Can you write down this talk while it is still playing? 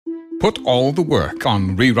Put all the work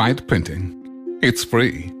on Rewright Printing. It's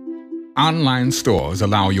free. Online stores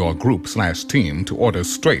allow your group/team to order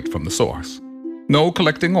straight from the source. No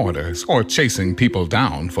collecting orders or chasing people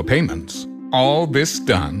down for payments. All this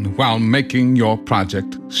done while making your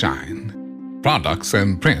project shine. Products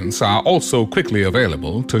and prints are also quickly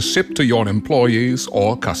available to ship to your employees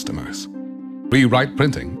or customers. Rewrite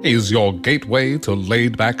Printing is your gateway to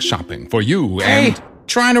laid-back shopping for you and... Hey,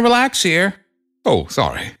 trying to relax here. Oh,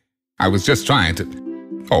 sorry. I was just trying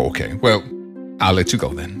to... Oh, okay. Well, I'll let you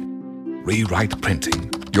go then. Rewrite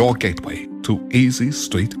Printing, your gateway to easy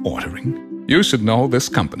street ordering. You should know this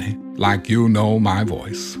company like you know my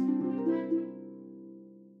voice.